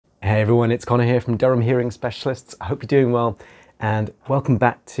Hey everyone, it's Connor here from Durham Hearing Specialists. I hope you're doing well and welcome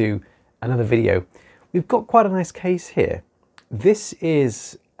back to another video. We've got quite a nice case here. This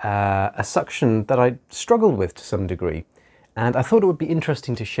is a suction that I struggled with to some degree, and I thought it would be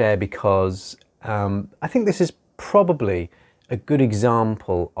interesting to share because I think this is probably a good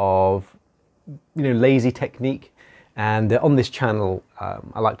example of lazy technique. And on this channel,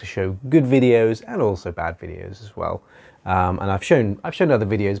 I like to show good videos and also bad videos as well. And I've shown other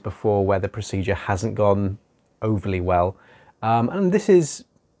videos before where the procedure hasn't gone overly well, and this is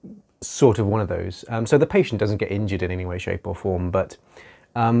sort of one of those. So the patient doesn't get injured in any way, shape or form, but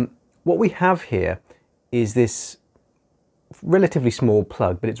what we have here is this relatively small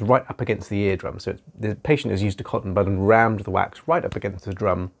plug, but it's right up against the eardrum. So the patient has used a cotton bud and rammed the wax right up against the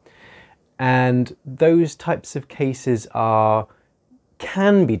drum. And those types of cases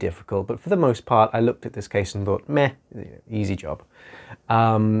can be difficult, but for the most part, I looked at this case and thought, meh, easy job.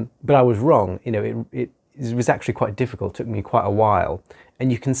 But I was wrong. It was actually quite difficult. It took me quite a while.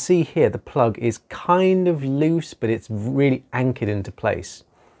 And you can see here the plug is kind of loose, but it's really anchored into place.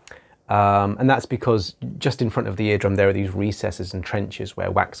 And that's because just in front of the eardrum there are these recesses and trenches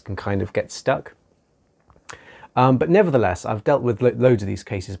where wax can kind of get stuck. But nevertheless, I've dealt with loads of these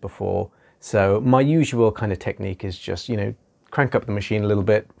cases before. So my usual kind of technique is just, crank up the machine a little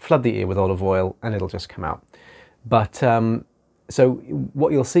bit, flood the ear with olive oil, and it'll just come out. But so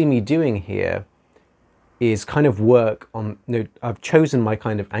what you'll see me doing here is kind of work on, I've chosen my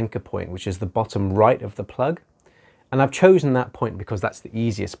kind of anchor point, which is the bottom right of the plug. And I've chosen that point because that's the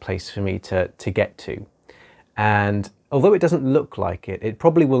easiest place for me to get to. And although it doesn't look like it, it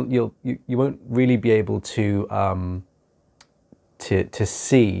probably will, you won't really be able to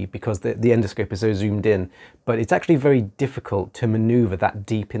see because the endoscope is so zoomed in, but it's actually very difficult to maneuver that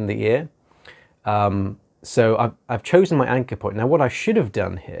deep in the ear. So I've chosen my anchor point. Now what I should have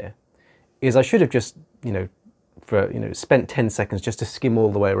done here is I should have just, spent 10 seconds just to skim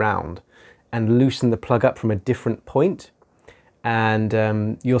all the way around and loosen the plug up from a different point.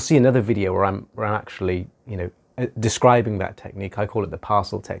 And you'll see another video where I'm actually, describing that technique. I call it the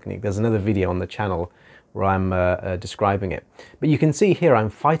parcel technique. There's another video on the channel where I'm describing it. But you can see here I'm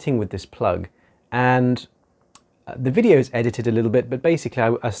fighting with this plug, and the video is edited a little bit, but basically I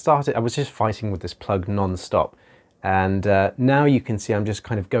was just fighting with this plug non-stop. And now you can see I'm just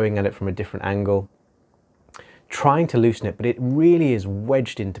kind of going at it from a different angle, trying to loosen it, but it really is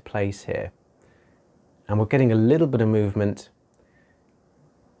wedged into place here. And we're getting a little bit of movement,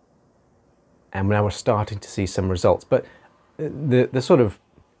 and now we're starting to see some results. But the sort of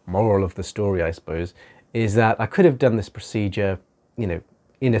moral of the story, I suppose, is that I could have done this procedure, in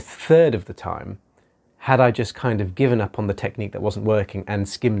a third of the time, had I just kind of given up on the technique that wasn't working and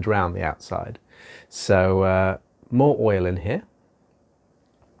skimmed around the outside. So more oil in here.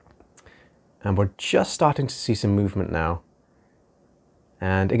 And we're just starting to see some movement now.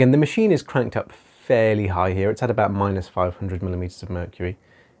 And again, the machine is cranked up fairly high here. It's at about minus 500 millimeters of mercury.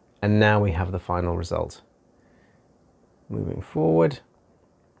 And now we have the final result. Moving forward.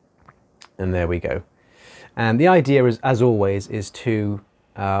 And there we go. And the idea is, as always, is to,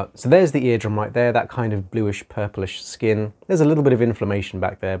 so there's the eardrum right there, that kind of bluish purplish skin. There's a little bit of inflammation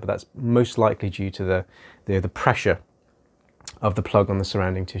back there, but that's most likely due to the pressure of the plug on the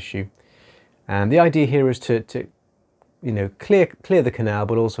surrounding tissue. And the idea here is to clear the canal,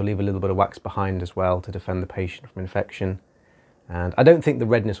 but also leave a little bit of wax behind as well to defend the patient from infection. And I don't think the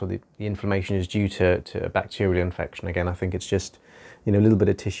redness or the inflammation is due to a bacterial infection. Again, I think it's just a little bit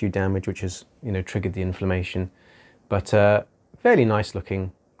of tissue damage which has triggered the inflammation. But fairly nice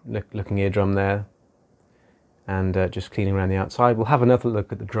looking eardrum there. And just cleaning around the outside. We'll have another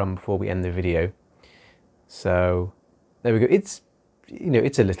look at the drum before we end the video. So there we go. It's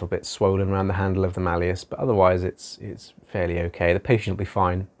it's a little bit swollen around the handle of the malleus, but otherwise it's fairly okay. The patient will be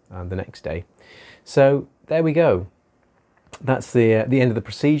fine the next day. So there we go. That's the end of the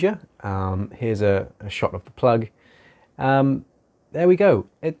procedure. Here's a shot of the plug. There we go.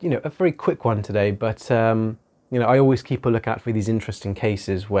 A very quick one today, but I always keep a lookout for these interesting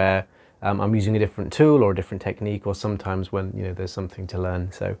cases where I'm using a different tool or a different technique, or sometimes when there's something to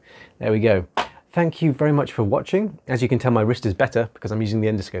learn. So there we go. Thank you very much for watching. As you can tell, my wrist is better because I'm using the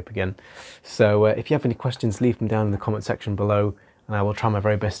endoscope again. So if you have any questions, leave them down in the comment section below, and I will try my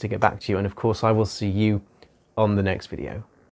very best to get back to you. And of course, I will see you on the next video.